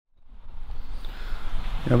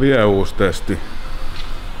Ja vielä uusi testi.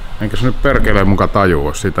 Enkä se nyt perkeleen muka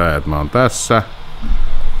tajua sitä, että mä oon tässä.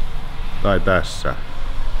 Tai tässä.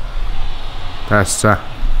 Tässä.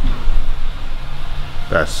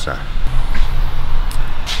 Tässä.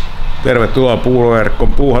 Tervetuloa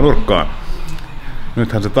puuverkon puuhanurkkaan.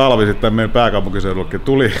 Nythän se talvi sitten meidän pääkaupunkiseudullekin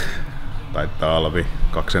tuli. Tai talvi,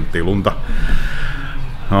 2 senttiä lunta.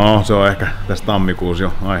 No, se on ehkä tässä tammikuussa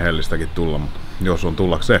jo aiheellistakin tulla, mutta jos on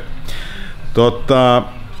tullakseen.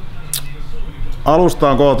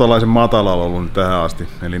 Alusta on kohtalaisen matalalla ollut nyt tähän asti,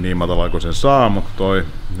 eli niin matala kuin sen saa, mutta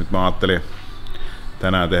nyt mä ajattelin,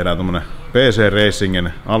 tänään tehdään tommonen PC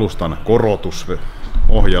Racingin alustan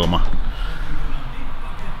korotusohjelma.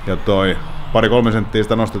 Ja 2-3 senttiä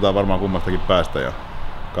sitä nostetaan varmaan kummastakin päästä ja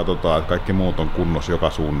katsotaan, että kaikki muut on kunnossa joka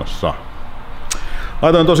suunnassa.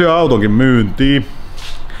 Laitoin tosiaan autonkin myyntiin.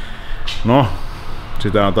 No,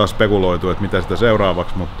 sitä on taas spekuloitu, että mitä sitä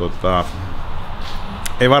seuraavaksi, mutta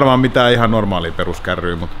ei varmaan mitään ihan normaalia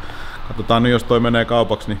peruskärryä, mutta katsotaan nyt, jos toi menee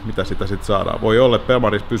kaupaksi, niin mitä sitä sitten saadaan. Voi olla, että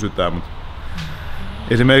Pelmarissa pysytään, mutta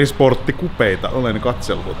esimerkiksi sporttikupeita olen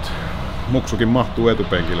katsellut. Muksukin mahtuu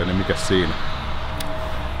etupenkille, niin mikä siinä?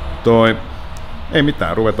 Ei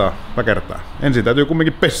mitään, ruvetaan väkertää. Ensin täytyy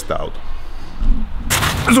kumminkin pestä auto.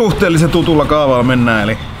 Suhteellisen tutulla kaavalla mennään,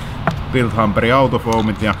 eli Bilthamperin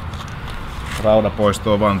autofoamit ja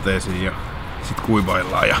raudapoistoa vanteisiin ja sit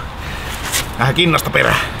kuivaillaan ja vähän kinnasta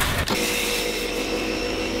perään.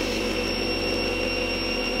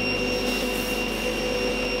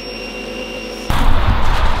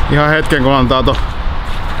 Ihan hetken kun antaa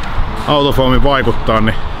autofoamin vaikuttaa,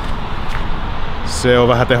 niin se on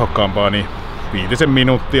vähän tehokkaampaa, niin 5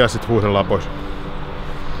 minuuttia sit huuhdellaan pois.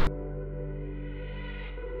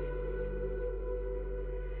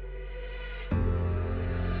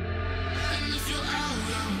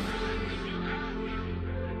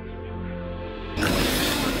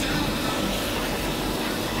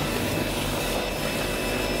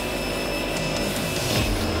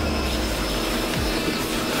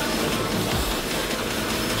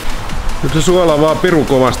 Nyt se suolaa vaan piru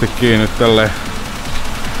kovasti kiinni tälleen.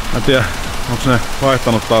 Mä en tiedä, onko ne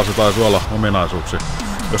vaihtanut taas jotain suola-ominaisuuksia.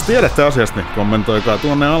 Jos tiedätte asiasta, niin kommentoikaa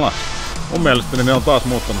tuonne alas. Mun mielestäni ne on taas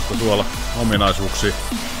muuttanut sitä suola-ominaisuuksia.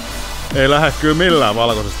 Ei lähde kyllä millään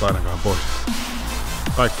valkoisesta ainakaan pois.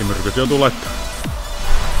 Kaikki myrkyt joutuu laittaa.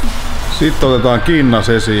 Sitten otetaan kinnas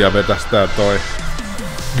esiin ja vetästää toi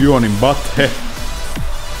Gionin Bathe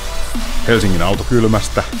Helsingin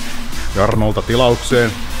autokylmästä Jarnolta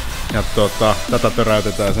tilaukseen. Ja tätä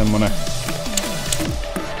töräytetään semmonen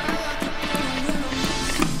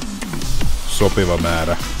sopiva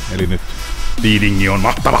määrä. Eli nyt feedingi on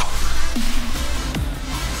mahtava.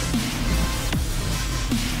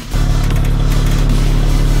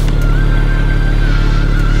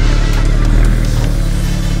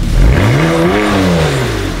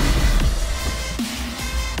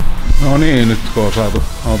 No niin, nyt kun on saatu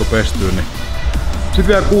auto pestyyn, niin sit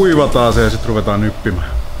vielä kuivataan se ja sit ruvetaan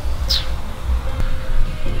nyppimään.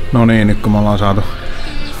 No niin, nyt kun me ollaan saatu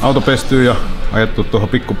auto pestyyn ja ajettu tuohon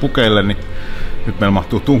pikkupukeille, niin nyt meillä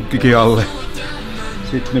mahtuu tunkkikin alle.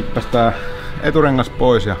 Sitten nyppästään eturengas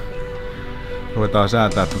pois ja ruvetaan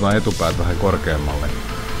säätää tuota etupäät vähän korkeammalle.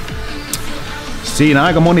 Siinä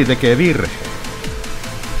aika moni tekee virhe.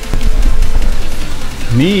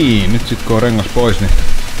 Niin, nyt sit kun on rengas pois, niin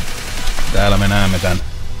täällä me näemme tän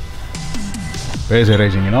PC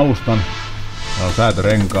Racingin alustan. Täällä on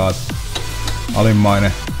säätörenkaat,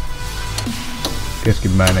 alimmainen,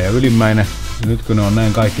 keskimmäinen ja ylimmäinen. Ja nyt kun ne on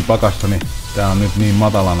näin kaikki pakassa, niin tää on nyt niin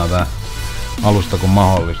matalana tää alusta kuin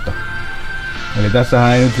mahdollista. Eli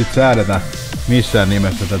tässähän ei nyt sit säädetä missään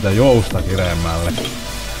nimessä tätä jousta kireemmälle,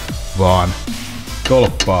 vaan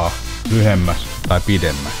tolppaa lyhemmäs tai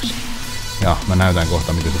pidemmäksi. Ja mä näytän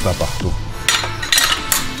kohta miten se tapahtuu.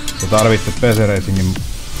 Sä tarvitset PC Racingin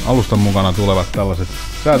alustan mukana tulevat tällaiset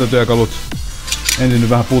säätötyökalut. Ensin nyt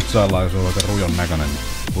vähän putsaillaan, jos on aika rujon näköinen, niin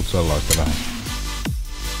putsaillaan sitä vähän.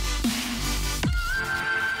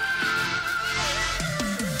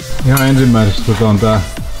 Ihan ensimmäiseksi on tää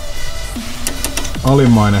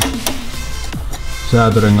alimmainen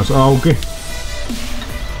säätörengas auki.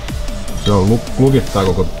 Se on lukittaa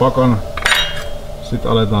koko pakan.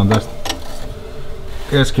 Sitten aletaan tästä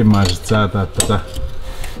keskimmäisestä säätää tätä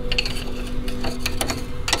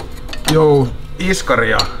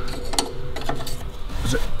iskaria.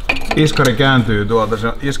 Se iskari kääntyy tuolta,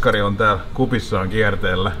 se iskari on täällä kupissaan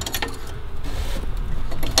kierteellä.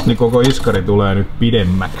 Niin koko iskari tulee nyt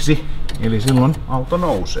pidemmäksi, eli silloin auto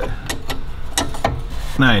nousee.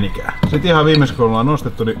 Näin ikään. Sitten ihan viimeisessä kun ollaan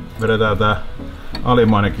nostettu, niin vedetään tää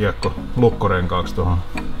alimmainen kiekko lukkorenkaaksi tuohon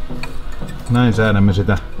Näin säädämme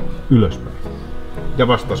sitä ylöspäin. Ja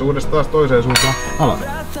vastaisuudessa taas toiseen suuntaan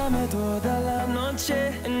alaspäin.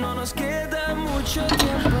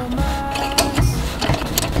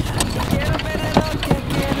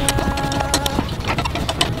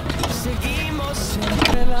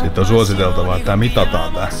 Sitten on suositeltavaa, että tää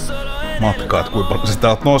mitataan tää matka, että kuinka paljon sitä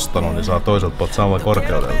oot nostanut, niin saa toiselta puolelta samalla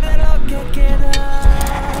korkeudelta.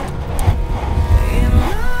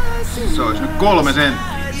 Se olisi nyt 3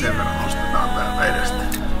 senttiä, sen verran nostetaan täältä edestä.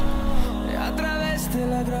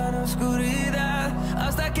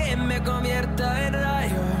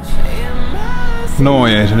 No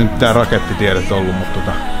ei se nyt tää rakettitiedet ollut,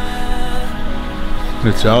 mutta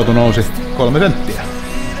nyt se auto nousi 3 senttiä.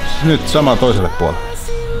 Nyt sama toiselle puolelle.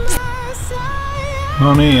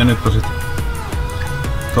 No niin, ja nyt on sitten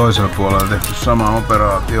toisella puolella tehty sama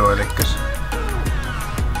operaatio, eli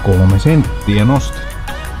 3 senttiä nostettu.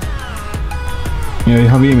 Ja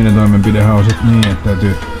ihan viimeinen toimenpidehän on sitten niin, että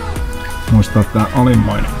täytyy muistaa tää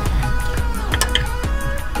alimmainen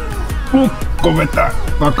lukko vetää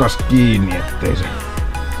takas kiinni, ettei se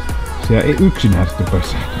siellä ei yksinäisesti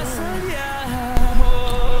pääse.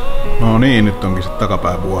 No niin, nyt onkin sitten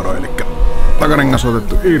takapään vuoro, eli takarengas on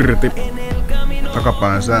otettu irti.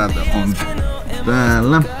 Takapään säätö on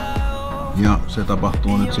täällä. Ja se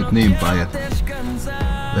tapahtuu nyt sitten niin päin, että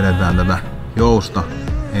vedetään tätä jousta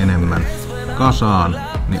enemmän kasaan,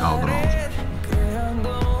 niin auto nousee.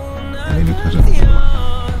 Eli nythän se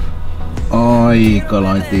aika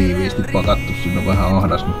lailla tiiviisti pakattu, siinä on vähän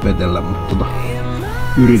ahdas nyt vetellä, mutta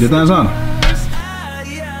yritetään saada.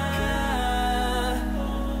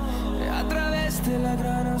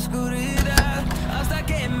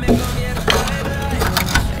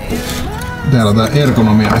 Täällä on tää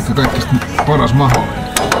ergonomia ehkä kaikista paras mahdollinen.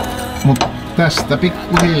 Mut tästä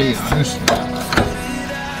pikkuhiljaa nyt.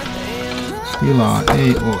 Tilaa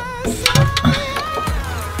ei ole.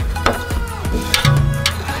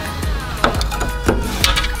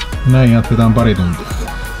 Näin jatketaan pari tuntia.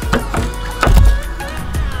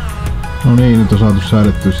 No niin, nyt on saatu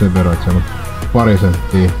säädettyä sen verran, että siellä on pari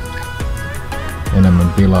senttiä enemmän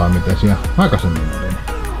tilaa, mitä siellä aikaisemmin oli.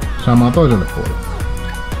 Samaa toiselle puolelle.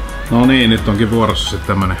 No niin, nyt onkin vuorossa sitten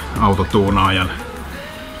tämmönen autotuunaajan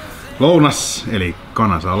lounas, eli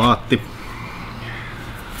kanasalaatti.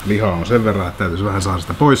 Lihaa on sen verran, että täytyisi vähän saada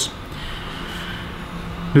sitä pois.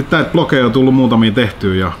 Nyt näitä blogeja on tullut muutamia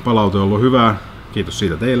tehtyä ja palaute on ollut hyvää. Kiitos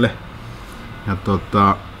siitä teille. Ja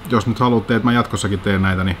jos nyt haluatte, että mä jatkossakin teen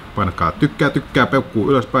näitä, niin painatkaa tykkää, peukkuu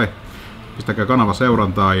ylöspäin. Pistäkää kanava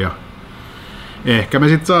seurantaa ja ehkä me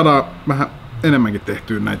sitten saadaan vähän enemmänkin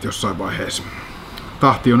tehtyä näitä jossain vaiheessa.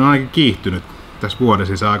 Tahti on ainakin kiihtynyt tässä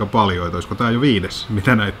vuodessa sisään aika paljon, että olisiko tää jo 5,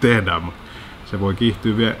 mitä näitä tehdään, mutta se voi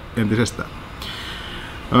kiihtyä vielä entisestään.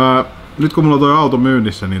 Nyt kun mulla on toi auto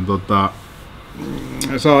myynnissä, niin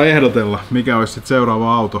saa ehdotella, mikä olisi sit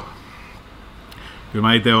seuraava auto. Kyllä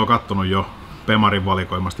mä ite oon kattonut jo Pemarin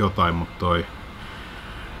valikoimasta jotain, mutta toi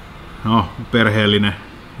perheellinen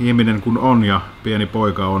ihminen kun on ja pieni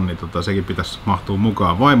poika on, niin sekin pitäisi mahtua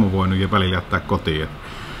mukaan. Vaimo voi nyt välillä jättää kotiin.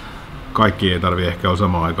 Kaikki ei tarvi ehkä olla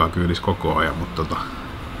samaan aikaan kyydissä koko ajan, mutta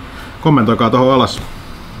kommentoikaa tuohon alas,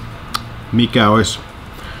 mikä olisi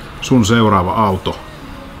sun seuraava auto.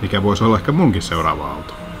 Mikä voisi olla ehkä munkin seuraava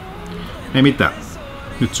auto. Ei mitään,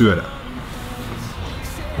 nyt syödään.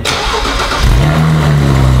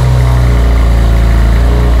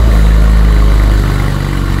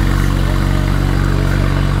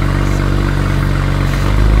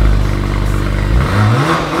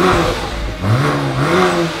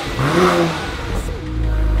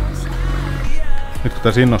 Nyt kun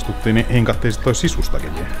tässä innostuttiin, niin hinkattiin sit toi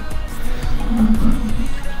sisustakin vielä.